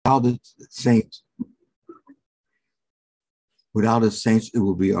the saints, without the saints, it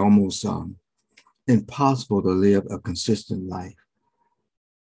will be almost impossible to live a consistent life.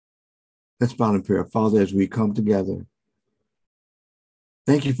 Let's bow in prayer. Father, as we come together,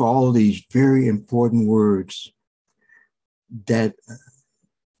 thank you for all these very important words that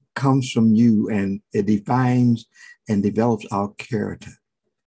comes from you, and it defines and develops our character.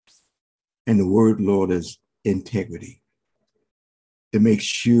 And the word, Lord, is integrity. To make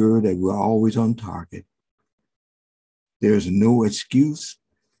sure that we're always on target. There's no excuse.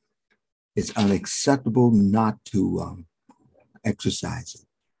 It's unacceptable not to exercise it.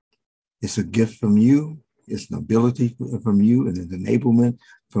 It's a gift from you. It's an ability from you and an enablement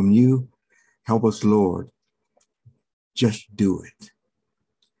from you. Help us, Lord. Just do it.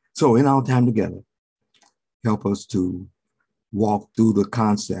 So in our time together, help us to walk through the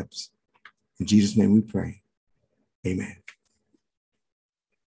concepts. In Jesus' name we pray. Amen.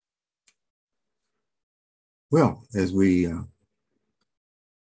 Well, as we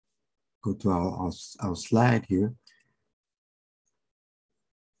go to our slide here,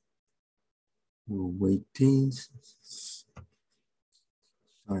 we're waiting. Sorry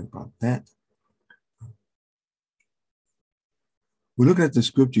about that. We're looking at the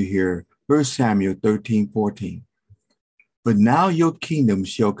scripture here, 1 Samuel 13:14. But now your kingdom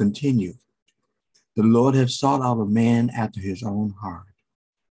shall continue. The Lord hath sought out a man after his own heart.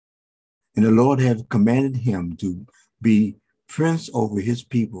 And the Lord hath commanded him to be prince over his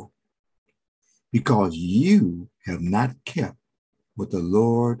people, because you have not kept what the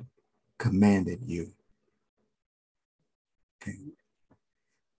Lord commanded you. Okay.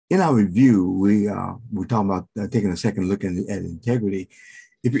 In our review, we're talking about taking a second look at integrity.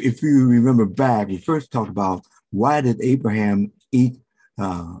 If you remember back, we first talked about why did Adam eat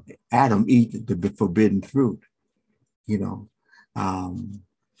the forbidden fruit?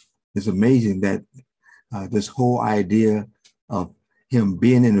 It's amazing that this whole idea of him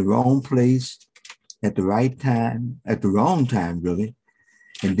being in the wrong place at the right time, at the wrong time, really,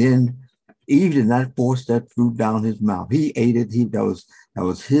 and then Eve did not force that fruit down his mouth. He ate it. That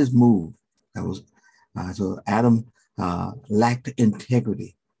was his move. So Adam lacked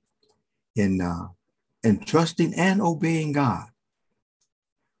integrity in trusting and obeying God.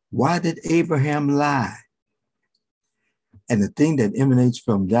 Why did Abraham lie? And the thing that emanates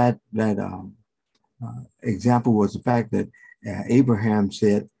from that example was the fact that Abraham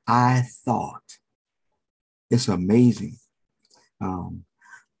said, "I thought." It's amazing.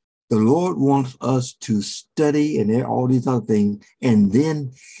 The Lord wants us to study and all these other things and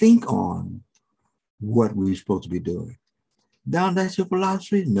then think on what we're supposed to be doing. Now, that's your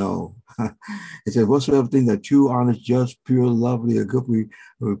philosophy? No. It says, whatsoever thing that true, honest, just, pure, lovely, a good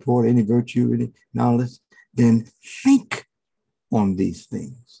report, any virtue, any knowledge, then think on these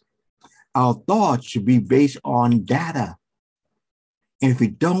things. Our thoughts should be based on data. And if we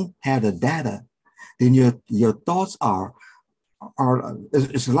don't have the data, then your thoughts are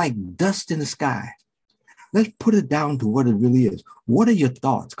it's like dust in the sky. Let's put it down to what it really is. What are your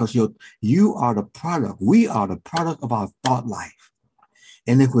thoughts? Because you are the product. We are the product of our thought life.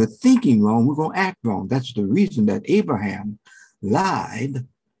 And if we're thinking wrong, we're going to act wrong. That's the reason that Abraham lied.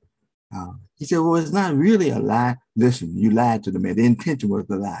 He said, well, it's not really a lie. Listen, you lied to the man. The intention was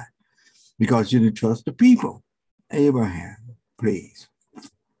to lie because you didn't trust the people. Abraham, please.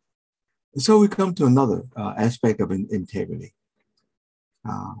 So we come to another aspect of integrity.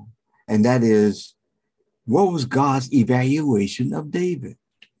 And that is, what was God's evaluation of David?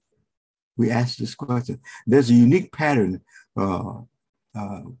 We asked this question. There's a unique pattern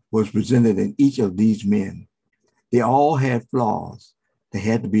was presented in each of these men. They all had flaws that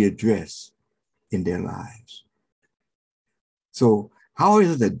had to be addressed in their lives. So how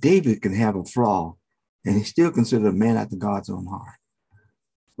is it that David can have a flaw and he's still considered a man after God's own heart?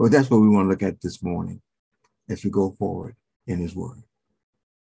 Well, that's what we want to look at this morning as we go forward in his word.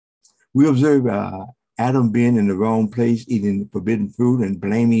 We observe Adam being in the wrong place, eating forbidden fruit and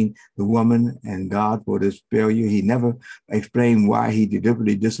blaming the woman and God for this failure. He never explained why he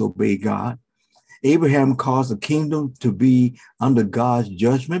deliberately disobeyed God. Abraham caused the kingdom to be under God's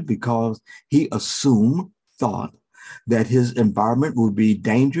judgment because he thought that his environment would be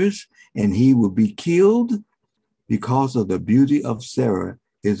dangerous and he would be killed because of the beauty of Sarah,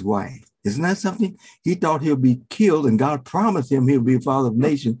 his wife. Isn't that something? He thought he'll be killed, and God promised him he'll be a father of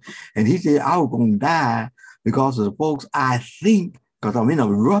nations. And he said, I was going to die because of the folks I think, because I'm in a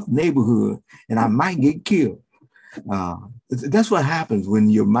rough neighborhood and I might get killed. That's what happens when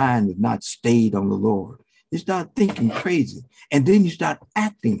your mind is not stayed on the Lord. You start thinking crazy, and then you start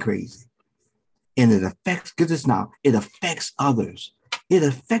acting crazy. And it affects, get this now, it affects others It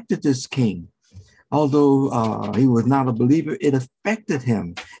affected this king. Although he was not a believer, it affected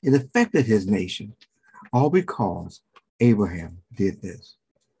him. It affected his nation, all because Abraham did this.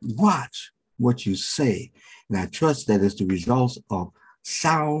 Watch what you say, and I trust that it's the result of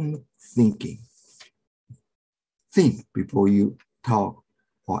sound thinking. Think before you talk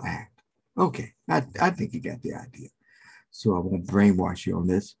or act. Okay, I think you got the idea. So I won't brainwash you on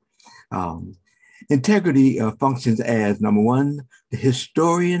this. Integrity functions as, number one, the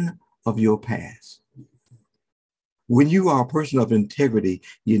historian of your past. When you are a person of integrity,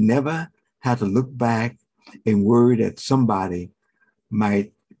 you never have to look back and worry that somebody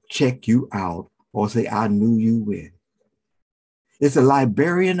might check you out or say, I knew you when. It's a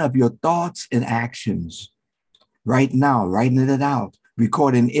librarian of your thoughts and actions. Right now, writing it out,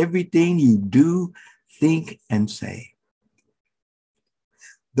 recording everything you do, think, and say.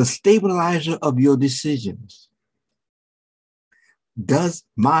 The stabilizer of your decisions. Let's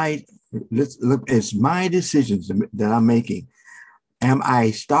look, it's my decisions that I'm making. Am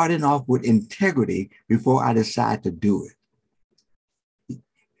I starting off with integrity before I decide to do it?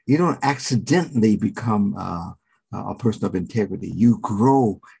 You don't accidentally become a person of integrity. You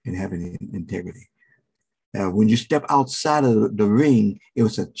grow in having integrity. When you step outside of the ring, it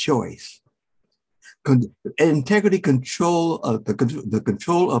was a choice. Integrity control the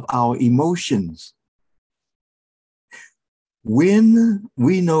control of our emotions. When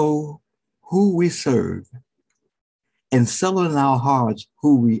we know who we serve and settle in our hearts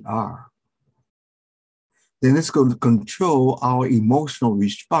who we are, then it's going to control our emotional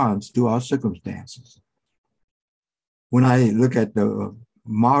response to our circumstances. When I look at the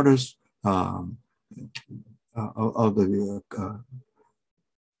martyrs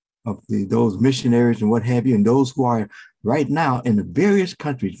those missionaries and what have you, and those who are right now in the various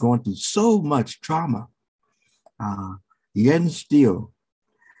countries going through so much trauma, yet and still,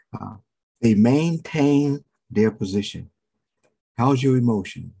 they maintain their position. How's your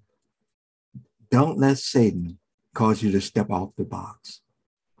emotion? Don't let Satan cause you to step off the box.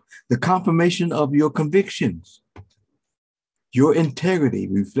 The confirmation of your convictions. Your integrity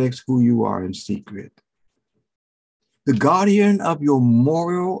reflects who you are in secret. The guardian of your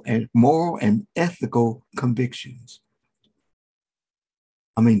moral and ethical convictions.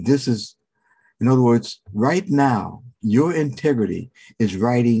 I mean, this is, in other words, right now, your integrity is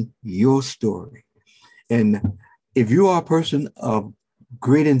writing your story. And if you are a person of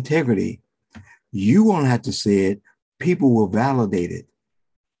great integrity, you won't have to say it. People will validate it.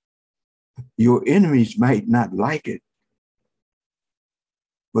 Your enemies might not like it,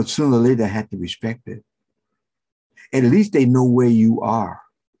 but sooner or later they have to respect it. At least they know where you are.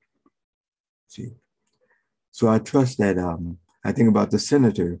 See? So I trust that I think about the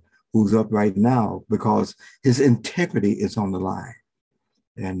senator who's up right now because his integrity is on the line.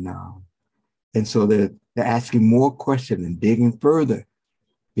 And so they're asking more questions and digging further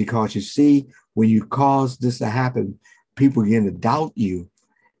because you see, when you cause this to happen, people begin to doubt you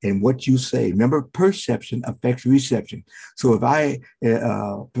and what you say. Remember, perception affects reception. So if I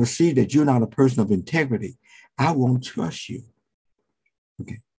perceive that you're not a person of integrity, I won't trust you.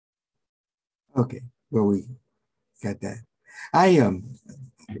 Okay. Well, we got that. I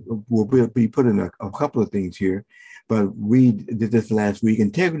will be putting a couple of things here, but we did this last week.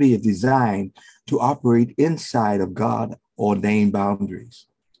 Integrity is designed to operate inside of God-ordained boundaries.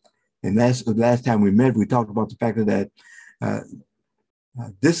 And that's the last time we met, we talked about the fact that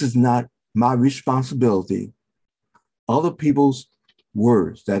this is not my responsibility. Other people's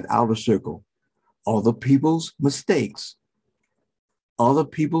words, that outer circle, other people's mistakes, other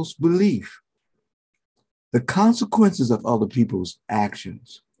people's belief, the consequences of other people's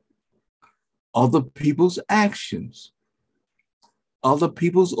actions, other people's actions, other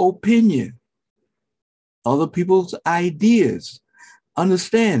people's opinion, other people's ideas.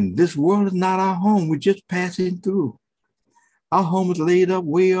 Understand, this world is not our home. We're just passing through. Our home is laid up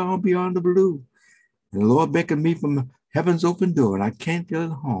way on beyond the blue. And the Lord beckoned me from heaven's open door, and I can't get at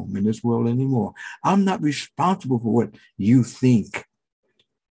home in this world anymore. I'm not responsible for what you think,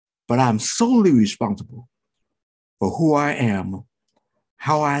 but I'm solely responsible for who I am,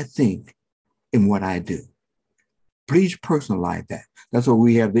 how I think, and what I do. Please personalize that. That's why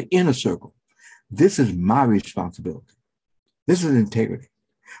we have the inner circle. This is my responsibility. This is integrity.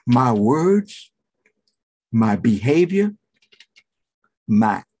 My words, my behavior,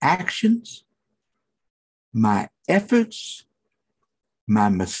 my actions, my efforts, my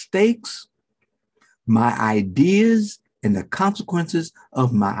mistakes, my ideas, and the consequences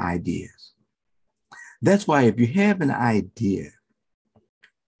of my ideas. That's why if you have an idea,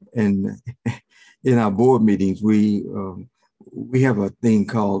 and in our board meetings, we we have a thing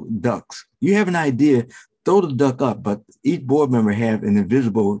called ducks. You have an idea, throw the duck up, but each board member have an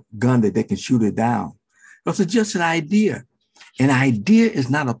invisible gun that they can shoot it down. Because it's just an idea. An idea is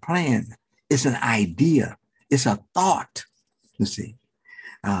not a plan. It's an idea. It's a thought, you see.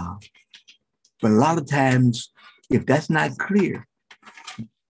 But a lot of times, if that's not clear,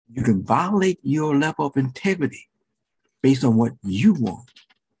 you can violate your level of integrity based on what you want.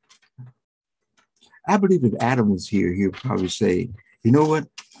 I believe if Adam was here, he would probably say, you know what?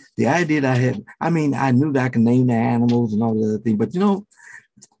 The idea that I had, I mean, I knew that I could name the animals and all the other things, but you know,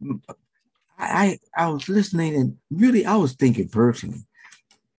 I was listening and really I was thinking personally,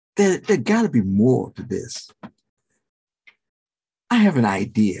 there got to be more to this. I have an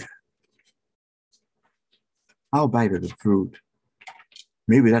idea. I'll bite of the fruit.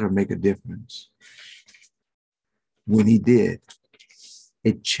 Maybe that'll make a difference. When he did,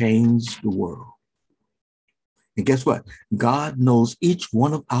 it changed the world. And guess what? God knows each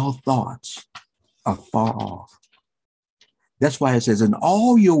one of our thoughts are far off. That's why it says, in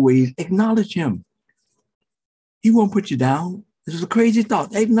all your ways, acknowledge him. He won't put you down. This is a crazy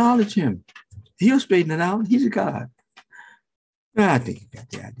thought. Acknowledge him. He'll straighten it out. He's a God. I think you got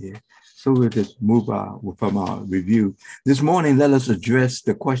the idea. So we'll just move from our review. This morning, let us address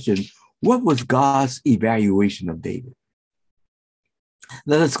the question, what was God's evaluation of David?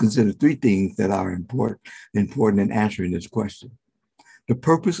 Let us consider three things that are important in answering this question. The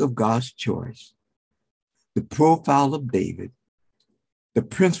purpose of God's choice, the profile of David, the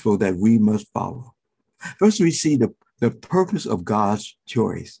principle that we must follow. First, we see the purpose of God's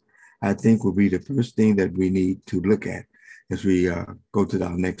choice, I think will be the first thing that we need to look at as we go to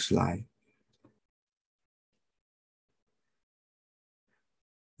our next slide.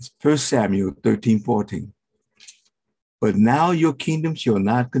 It's 1 Samuel 13:14. But now your kingdom shall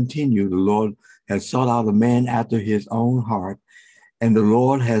not continue. The Lord has sought out a man after his own heart, and the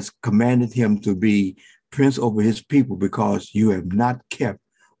Lord has commanded him to be prince over his people because you have not kept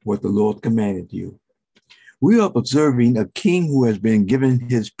what the Lord commanded you. We are observing a king who has been given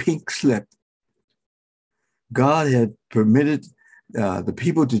his pink slip. God had permitted the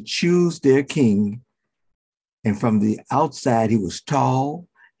people to choose their king, and from the outside, he was tall,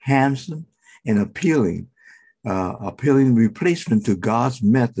 handsome, and appealing replacement to God's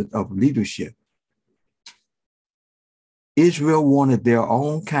method of leadership. Israel wanted their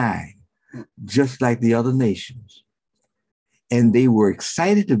own kind, just like the other nations. And they were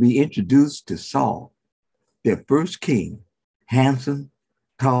excited to be introduced to Saul, their first king, handsome,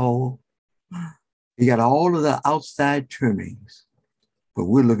 tall. He got all of the outside trimmings, but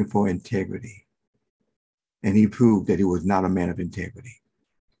we're looking for integrity. And he proved that he was not a man of integrity.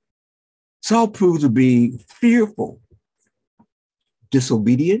 Saul proved to be fearful,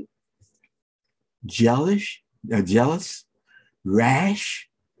 disobedient, jealous, rash,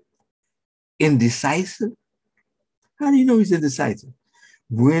 indecisive. How do you know he's indecisive?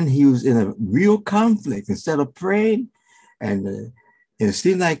 When he was in a real conflict, instead of praying, and it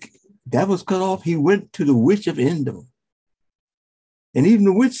seemed like that was cut off, he went to the witch of Endor. And even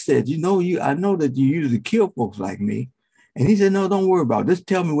the witch said, I know that you usually kill folks like me. And he said, no, don't worry about it. Just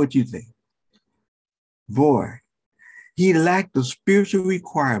tell me what you think. Boy, he lacked the spiritual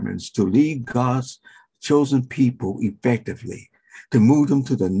requirements to lead God's chosen people effectively, to move them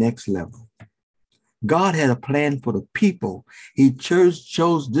to the next level. God had a plan for the people. He chose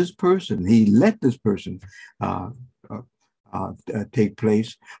this person. He let this person take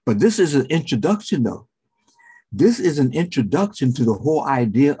place. But this is an introduction, though. This is an introduction to the whole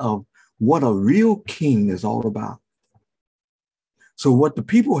idea of what a real king is all about. So what the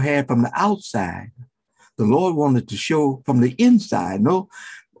people had from the outside, the Lord wanted to show from the inside. No,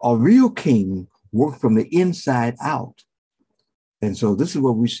 a real king worked from the inside out. And so this is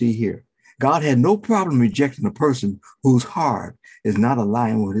what we see here. God had no problem rejecting a person whose heart is not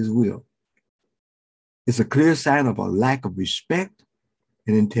aligned with his will. It's a clear sign of a lack of respect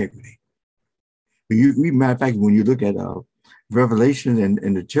and integrity. Matter of fact, when you look at Revelation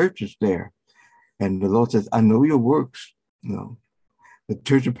and the churches there, and the Lord says, I know your works, the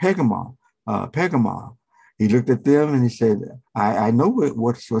church of Pergamon, he looked at them and he said, I know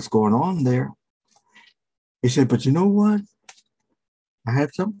what's going on there. He said, but you know what? I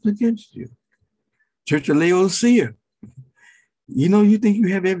have something against you. Church of Laodicea, you think you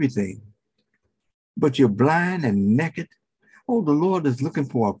have everything, but you're blind and naked. Oh, the Lord is looking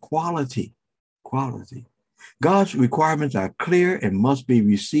for a quality. God's requirements are clear and must be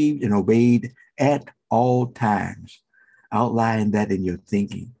received and obeyed at all times. Outline that in your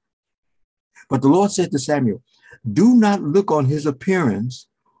thinking. But the Lord said to Samuel, do not look on his appearance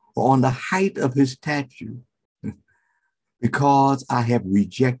or on the height of his stature, because I have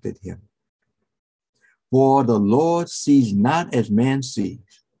rejected him. For the Lord sees not as man sees.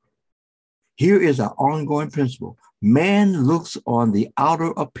 Here is an ongoing principle. Man looks on the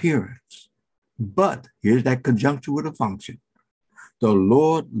outer appearance, but here's that conjunction with a function. The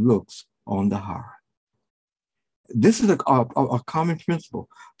Lord looks on the heart. This is a common principle.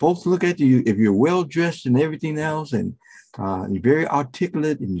 Folks look at you, if you're well-dressed and everything else, and you're very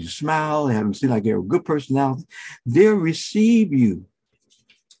articulate and you smile and seem like you have a good personality, they'll receive you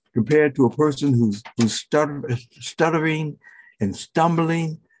compared to a person who's stuttering and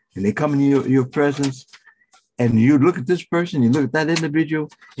stumbling, and they come in your presence, and you look at this person, you look at that individual,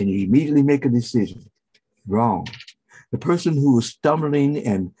 and you immediately make a decision. Wrong. The person who was stumbling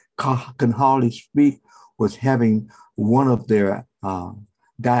and can hardly speak was having one of their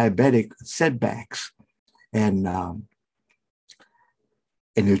diabetic setbacks, and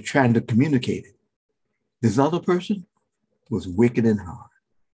they're trying to communicate it. This other person was wicked in heart.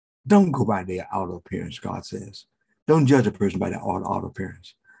 Don't go by their outer appearance, God says. Don't judge a person by their outer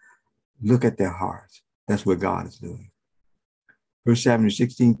appearance. Look at their hearts. That's what God is doing. 1 Samuel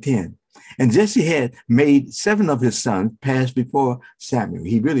 16:10. And Jesse had made 7 of his sons pass before Samuel.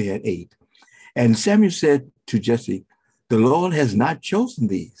 He really had 8. And Samuel said to Jesse, the Lord has not chosen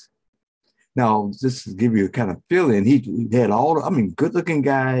these. Now, just to give you a kind of feeling, he had good-looking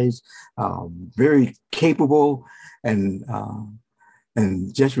guys, very capable, and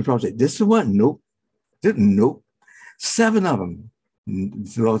Jesse probably said, this is one? Nope. Nope. 7 of them.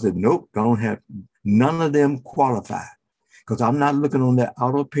 The Lord said, nope, don't have, none of them qualify. Because I'm not looking on their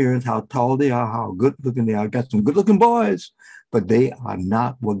outer appearance, how tall they are, how good looking they are. I got some good looking boys, but they are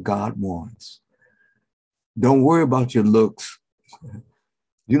not what God wants. Don't worry about your looks.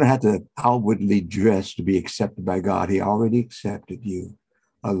 You don't have to outwardly dress to be accepted by God. He already accepted you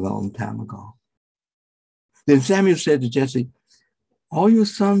a long time ago. Then Samuel said to Jesse, all your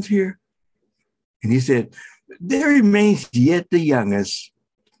sons here? And he said, there remains yet the youngest,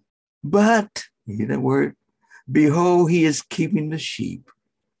 but, you hear that word? Behold, he is keeping the sheep.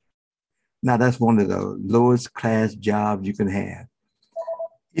 Now, that's one of the lowest class jobs you can have.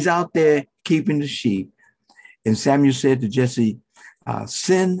 He's out there keeping the sheep. And Samuel said to Jesse,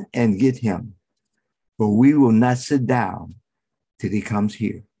 send and get him, for we will not sit down till he comes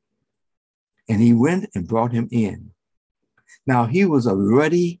here. And he went and brought him in. Now, he was a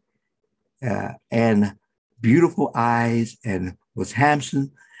ruddy and beautiful eyes and was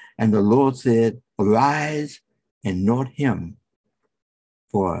handsome. And the Lord said, arise and anoint him,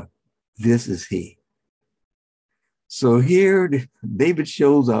 for this is he. So here David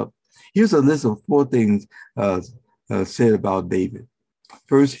shows up. Here's a list of 4 things said about David.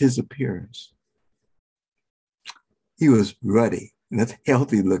 First, his appearance. He was ruddy, and that's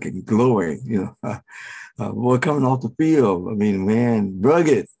healthy looking, glowing, boy coming off the field. I mean, man,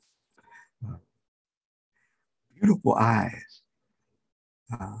 rugged. Beautiful eyes.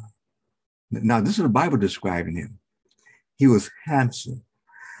 Now, this is the Bible describing him. He was handsome.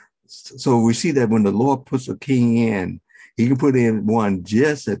 So we see that when the Lord puts a king in, he can put in one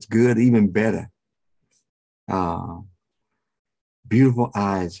just as good, even better. Beautiful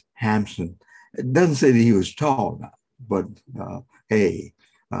eyes, handsome. It doesn't say that he was tall, but this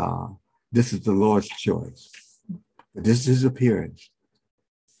is the Lord's choice. This is his appearance,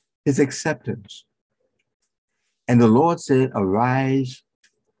 his acceptance. And the Lord said, arise,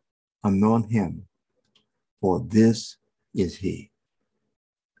 anoint him, for this is he.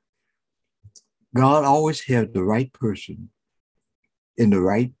 God always has the right person in the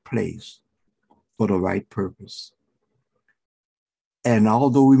right place for the right purpose. And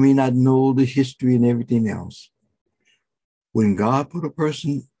although we may not know the history and everything else, when God put a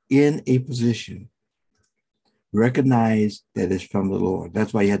person in a position, recognize that it's from the Lord.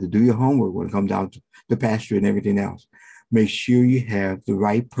 That's why you have to do your homework when it comes down to the pastor and everything else. Make sure you have the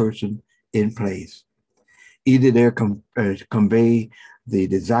right person in place. Either they'll convey the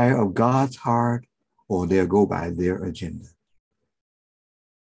desire of God's heart, or they'll go by their agenda.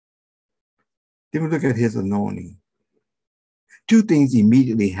 Then we look at his anointing. 2 things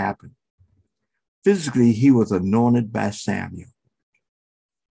immediately happened. Physically, he was anointed by Samuel.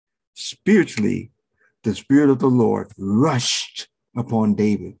 Spiritually, the Spirit of the Lord rushed upon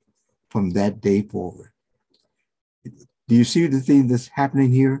David from that day forward. Do you see the thing that's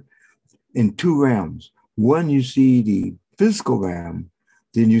happening here? In 2 realms. One, you see the physical realm,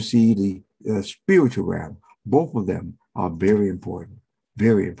 then you see the spiritual realm. Both of them are very important,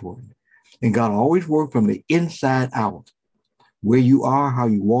 very important. And God always works from the inside out, where you are, how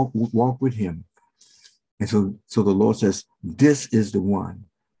you walk with him. And so the Lord says, this is the one.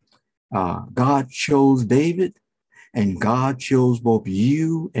 God chose David. And God chose both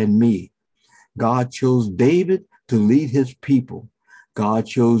you and me. God chose David to lead his people. God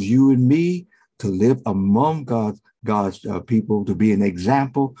chose you and me to live among God's people, to be an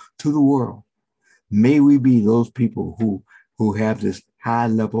example to the world. May we be those people who have this high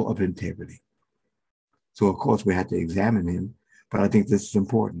level of integrity. So, of course, we have to examine him, but I think this is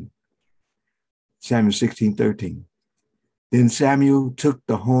important. Samuel 16:13. Then Samuel took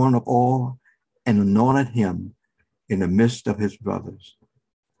the horn of oil and anointed him in the midst of his brothers.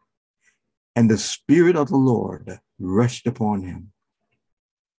 And the Spirit of the Lord rushed upon him.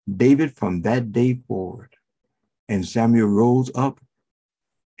 David from that day forward. And Samuel rose up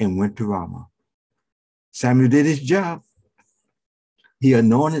and went to Ramah. Samuel did his job. He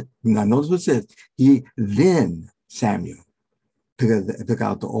anointed, now notice what it says, then Samuel took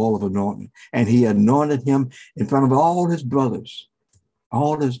out the oil of anointment, and he anointed him in front of all his brothers.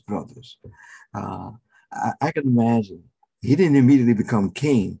 All his brothers. I can imagine, he didn't immediately become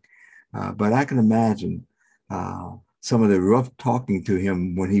king, but I can imagine some of the rough talking to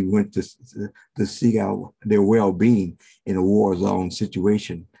him when he went to seek out their well-being in a war zone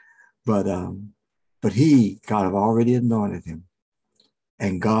situation. But God had already anointed him,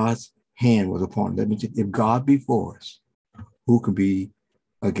 and God's hand was upon him. Let me tell you, if God be for us, who can be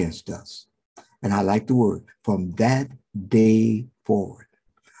against us? And I like the word, from that day forward.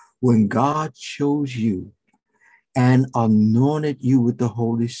 When God chose you and anointed you with the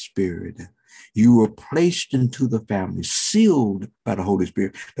Holy Spirit, you were placed into the family, sealed by the Holy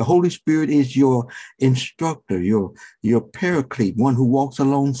Spirit. The Holy Spirit is your instructor, your paraclete, one who walks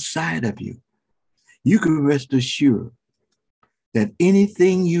alongside of you. You can rest assured that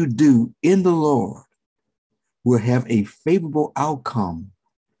anything you do in the Lord will have a favorable outcome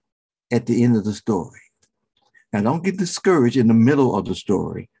at the end of the story. Now, don't get discouraged in the middle of the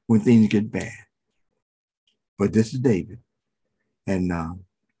story when things get bad. But this is David. And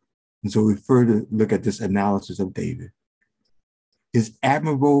so we further look at this analysis of David, his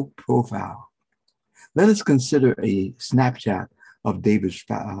admirable profile. Let us consider a snapshot of David's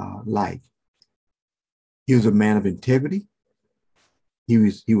life. He was a man of integrity. He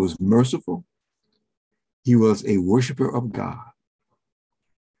was merciful. He was a worshiper of God.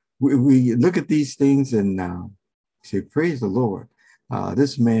 We look at these things and say, praise the Lord.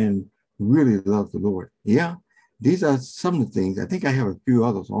 This man really loved the Lord. Yeah, these are some of the things. I think I have a few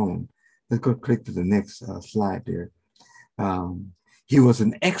others on them. Let's go click to the next slide there. He was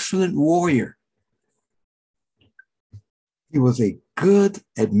an excellent warrior. He was a good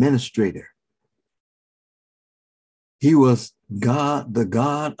administrator. He was the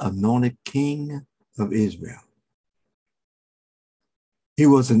God-anointed king of Israel. He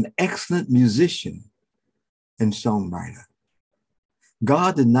was an excellent musician and songwriter.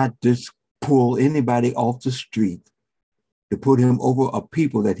 God did not just pull anybody off the street to put him over a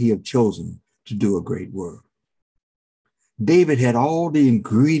people that he had chosen to do a great work. David had all the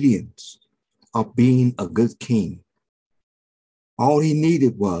ingredients of being a good king. All he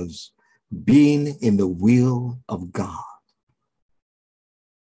needed was being in the will of God.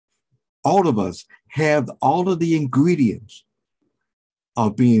 All of us have all of the ingredients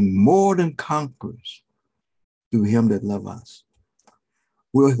of being more than conquerors through him that loves us.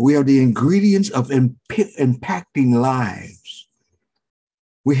 We are the ingredients of impacting lives.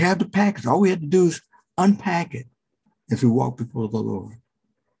 We have the package. All we have to do is unpack it as we walk before the Lord.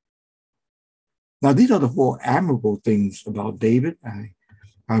 Now, these are the four admirable things about David.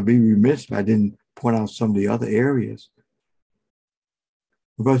 I'd be remiss if I didn't point out some of the other areas.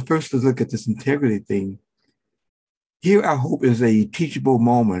 But first, let's look at this integrity thing. Here, I hope is a teachable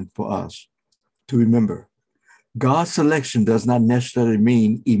moment for us to remember. God's selection does not necessarily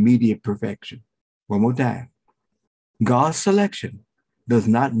mean immediate perfection. One more time. God's selection does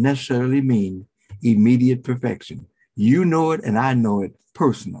not necessarily mean immediate perfection. You know it and I know it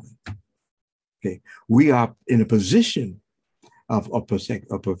personally. Okay, we are in a position of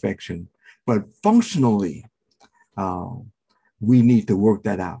perfection, but functionally, we need to work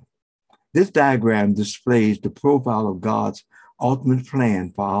that out. This diagram displays the profile of God's ultimate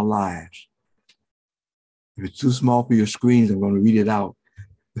plan for our lives. If it's too small for your screens, I'm going to read it out.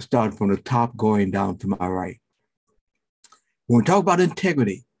 We'll start from the top going down to my right. When we talk about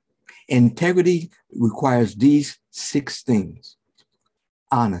integrity, integrity requires these 6 things.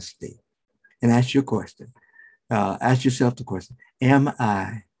 Honesty. And ask your question. Ask yourself the question, am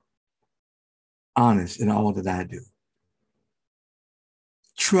I honest in all that I do?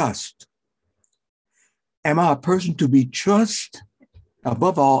 Trust. Am I a person to be trusted?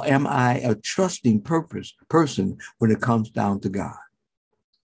 Above all, am I a trusting person when it comes down to God?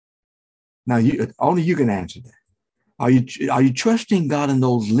 Now, only you can answer that. Are you trusting God in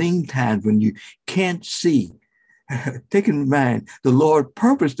those lean times when you can't see? Take in mind the Lord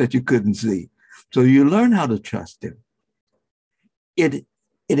purpose that you couldn't see. So you learn how to trust him. It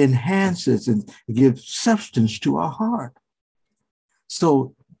enhances and gives substance to our heart.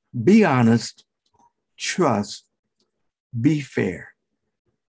 So be honest, trust, be fair.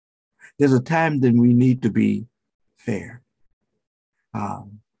 There's a time that we need to be fair.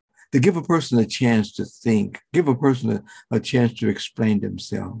 To give a person a chance to think, give a person a chance to explain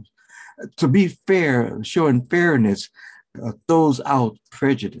themselves. To be fair, showing fairness throws out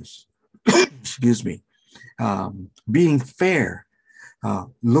prejudice. Excuse me. Being fair,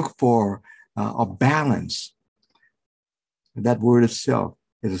 look for a balance. That word itself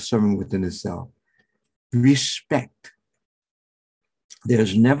is a sermon within itself. Respect.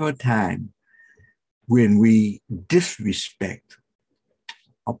 There's never a time when we disrespect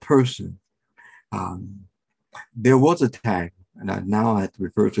a person. There was a time, and now I have to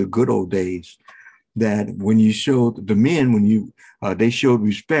refer to good old days, that when you showed the men, when they showed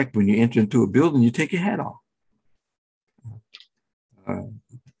respect, when you enter into a building, you take your hat off.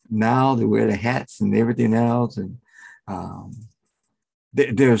 Now they wear the hats and everything else, and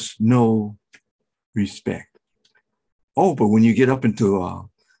there's no respect. Oh, but when you get up into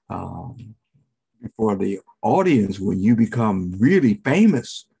before the audience, when you become really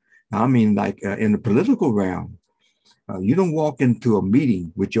famous, I mean, like in the political realm, you don't walk into a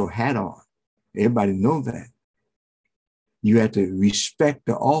meeting with your hat on. Everybody knows that. You have to respect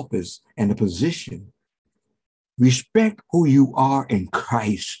the office and the position. Respect who you are in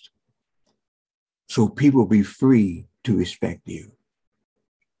Christ, so people will be free to respect you.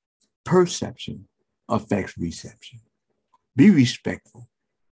 Perception affects reception. Be respectful.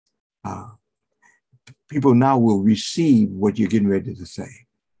 People now will receive what you're getting ready to say.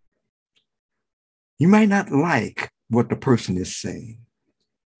 You might not like what the person is saying,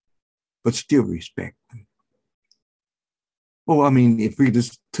 but still respect them. Well, I mean, if we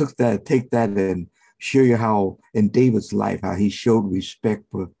just take that and show you how in David's life, how he showed respect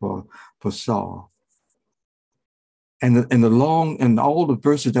for Saul. And all the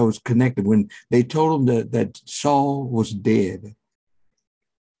verses that was connected, when they told him that Saul was dead,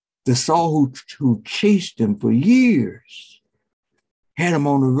 the Saul who chased him for years, had him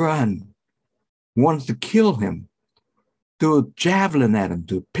on the run, wanted to kill him, threw a javelin at him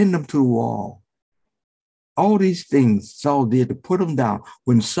to pin him to the wall. All these things Saul did to put him down.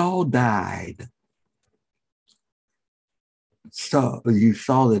 When Saul died, you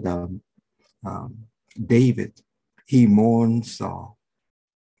saw that David, he mourned Saul.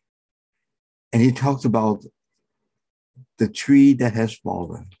 And he talks about the tree that has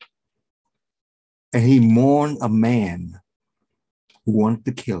fallen. And he mourned a man who wanted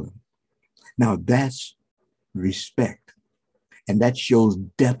to kill him. Now that's respect. And that shows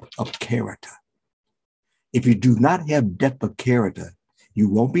depth of character. If you do not have depth of character, you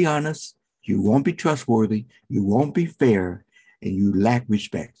won't be honest, you won't be trustworthy, you won't be fair, and you lack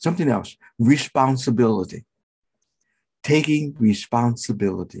respect. Something else, responsibility. Taking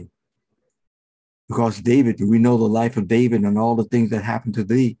responsibility. Because David, we know the life of David and all the things that happened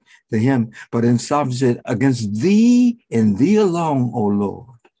to him. But in Psalm, he said, against thee and thee alone, O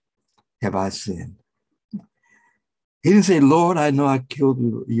Lord, have I sinned. He didn't say, Lord, I know I killed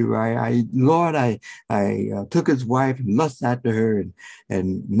Uriah. Lord, I took his wife and lusted after her.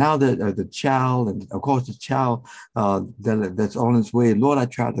 And now that the child, and of course the child that's on its way, Lord, I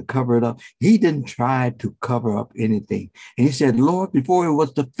tried to cover it up. He didn't try to cover up anything. And he said, Lord, before it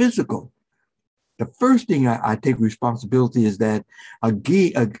was the physical, the first thing I take responsibility is that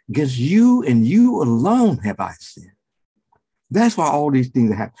against you and you alone have I sinned. That's why all these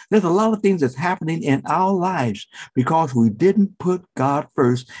things happen. There's a lot of things that's happening in our lives because we didn't put God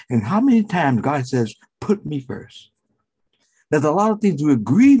first. And how many times God says, put me first? There's a lot of things we're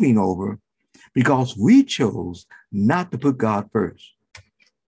grieving over because we chose not to put God first.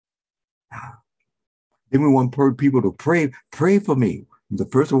 Then we want people to pray for me. The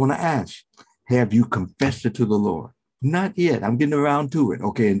first I want to ask, have you confessed it to the Lord? Not yet. I'm getting around to it.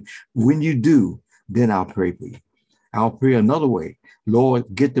 Okay. And when you do, then I'll pray for you. I'll pray another way. Lord,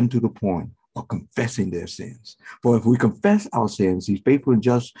 get them to the point of confessing their sins. For if we confess our sins, he's faithful and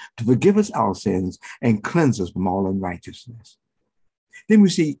just to forgive us our sins and cleanse us from all unrighteousness. Then we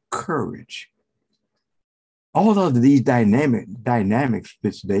see courage. All of these dynamics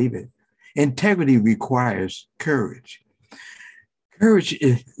fits David. Integrity requires courage. Courage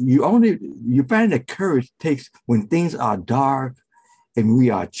is you find that courage takes when things are dark and we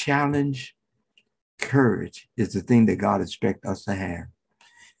are challenged. Courage is the thing that God expects us to have.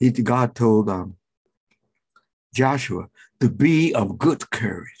 God told Joshua, to be of good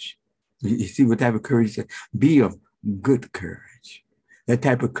courage. You see what type of courage he said? Be of good courage. That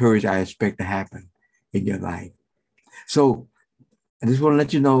type of courage I expect to happen in your life. So I just want to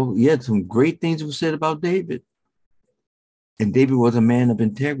let you know, yeah, some great things were said about David. And David was a man of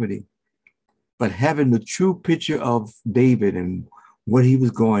integrity. But having the true picture of David and what he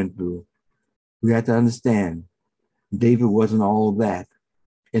was going through, we have to understand David wasn't all that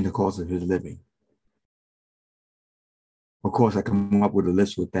in the course of his living. Of course, I come up with a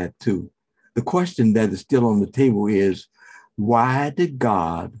list with that too. The question that is still on the table is, why did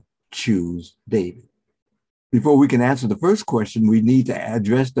God choose David? Before we can answer the first question, we need to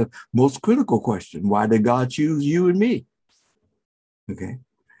address the most critical question. Why did God choose you and me? Okay.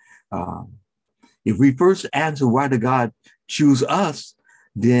 If we first answer why did God choose us,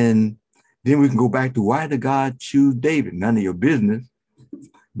 then we can go back to why did God choose David? None of your business.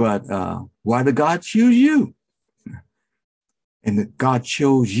 But why did God choose you? And that God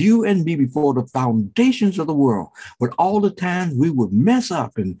chose you and me before the foundations of the world. But all the times we would mess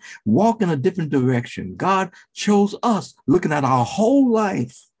up and walk in a different direction. God chose us, looking at our whole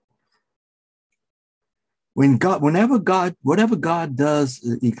life. Whatever God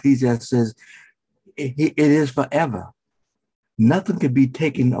does, Ecclesiastes says, it is forever. Nothing can be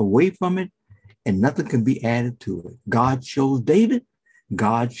taken away from it, and nothing can be added to it. God chose David.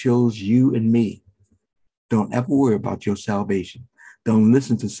 God chose you and me. Don't ever worry about your salvation. Don't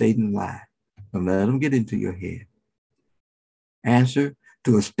listen to Satan lie. Don't let him get into your head. Answer: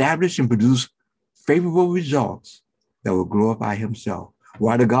 to establish and produce favorable results that will glorify himself.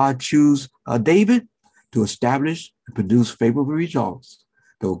 Why did God choose David? To establish and produce favorable results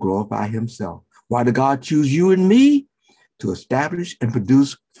that will glorify himself. Why did God choose you and me? To establish and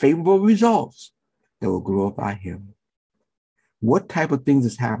produce favorable results that will glorify him. What type of things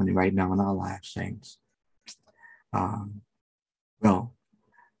is happening right now in our lives, saints? Well,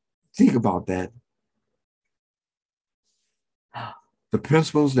 think about that. The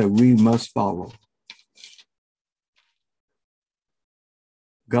principles that we must follow.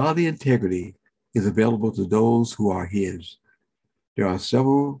 Godly integrity is available to those who are his. There are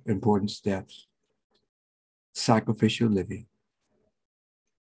several important steps. Sacrificial living,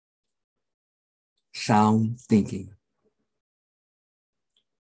 sound thinking,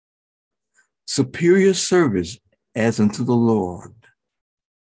 superior service as unto the Lord,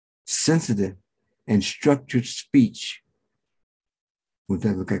 sensitive and structured speech. We'll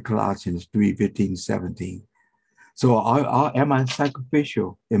then look at Colossians 3:15, 17. So am I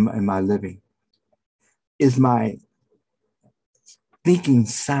sacrificial in my living? Is my thinking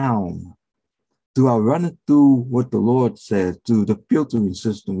sound? Do I run it through what the Lord says, through the filtering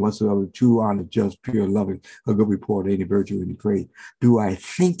system, whatsoever true, honest, just, pure, loving, a good report, any virtue, any praise? Do I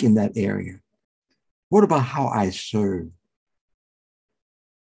think in that area? What about how I serve?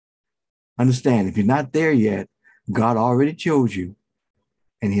 Understand, if you're not there yet, God already chose you,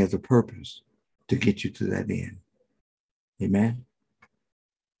 and he has a purpose to get you to that end. Amen.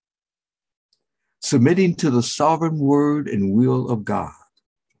 Submitting to the sovereign word and will of God.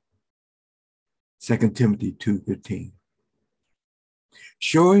 2 Timothy 2:15.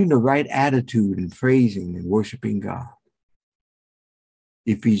 Showing the right attitude in praising and worshiping God.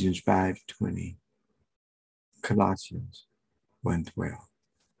 Ephesians 5:20. Colossians 1:12.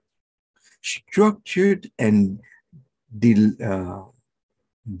 Structured and diligent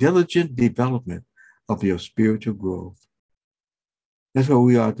development of your spiritual growth. That's what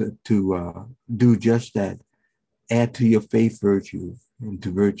we are to do, just that. Add to your faith virtue, and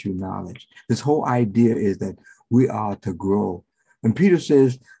to virtue knowledge. This whole idea is that we are to grow. And Peter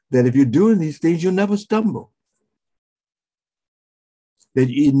says that if you're doing these things, you'll never stumble. That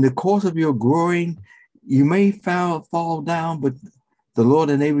in the course of your growing, you may fall down, but the Lord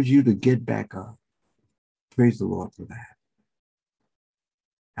enables you to get back up. Praise the Lord for that.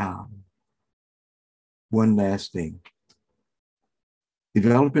 One last thing.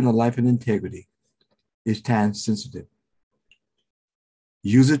 Developing a life of integrity is time sensitive.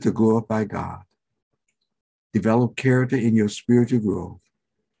 Use it to glorify God. Develop character in your spiritual growth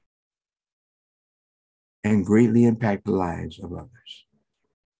and greatly impact the lives of others.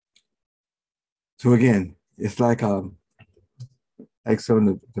 So again, it's like some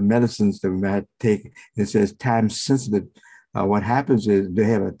of the medicines that we might take. It says time sensitive. What happens is they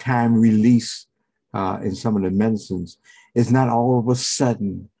have a time release in some of the medicines. It's not all of a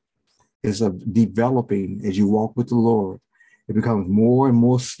sudden. It's developing as you walk with the Lord. It becomes more and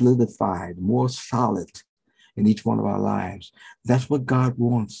more solidified, more solid in each one of our lives. That's what God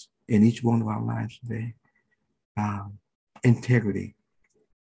wants in each one of our lives today. Integrity.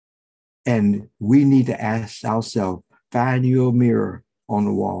 And we need to ask ourselves, find your mirror on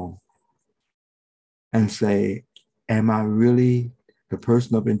the wall and say, am I really the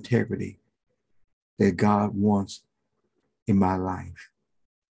person of integrity that God wants in my life?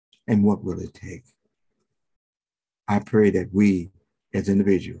 And what will it take? I pray that we as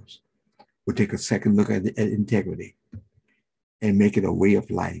individuals will take a second look at integrity and make it a way of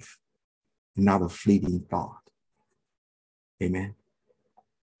life, not a fleeting thought. Amen.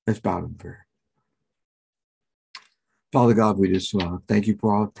 Let's bow in prayer. Father God, we just thank you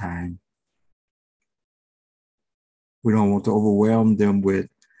for our time. We don't want to overwhelm them with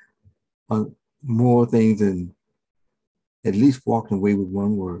more things than at least walking away with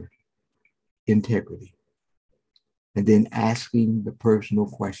one word, integrity. And then asking the personal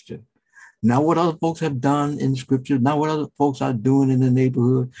question. Not what other folks have done in scripture, not what other folks are doing in the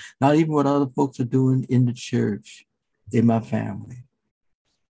neighborhood, not even what other folks are doing in the church, in my family.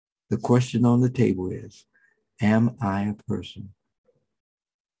 The question on the table is, am I a person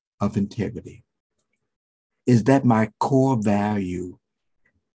of integrity? Is that my core value?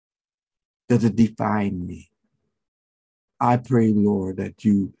 Does it define me? I pray, Lord, that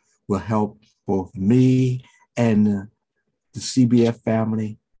you will help both me and the CBF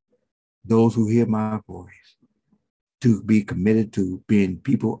family, those who hear my voice, to be committed to being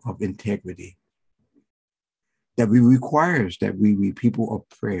people of integrity. That we requires that we be people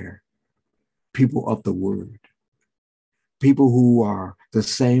of prayer, people of the word, people who are the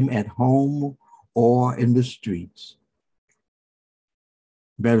same at home or in the streets.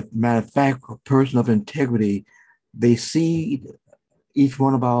 Matter of fact, a person of integrity, they see each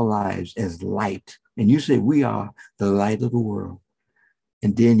one of our lives as light. And you said we are the light of the world.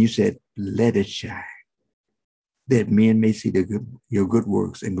 And then you said, let it shine, that men may see your good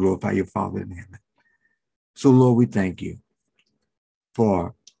works and glorify your Father in heaven. So, Lord, we thank you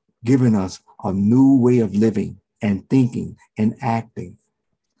for giving us a new way of living and thinking and acting,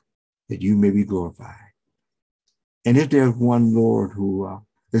 that you may be glorified. And if there's one, Lord, who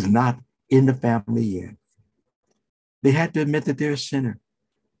is not in the family yet, they have to admit that they're a sinner.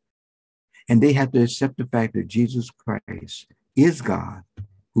 And they have to accept the fact that Jesus Christ is God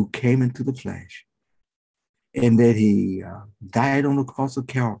who came into the flesh, and that he died on the cross of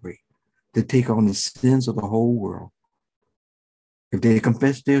Calvary to take on the sins of the whole world. If they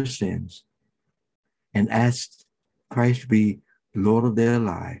confess their sins and ask Christ to be Lord of their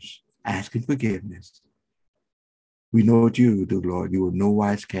lives, asking forgiveness, we know what you will do, Lord. You will no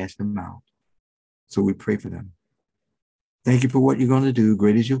wise cast them out. So we pray for them. Thank you for what you're going to do.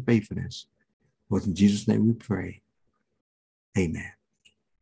 Great is your faithfulness. For in Jesus' name we pray. Amen.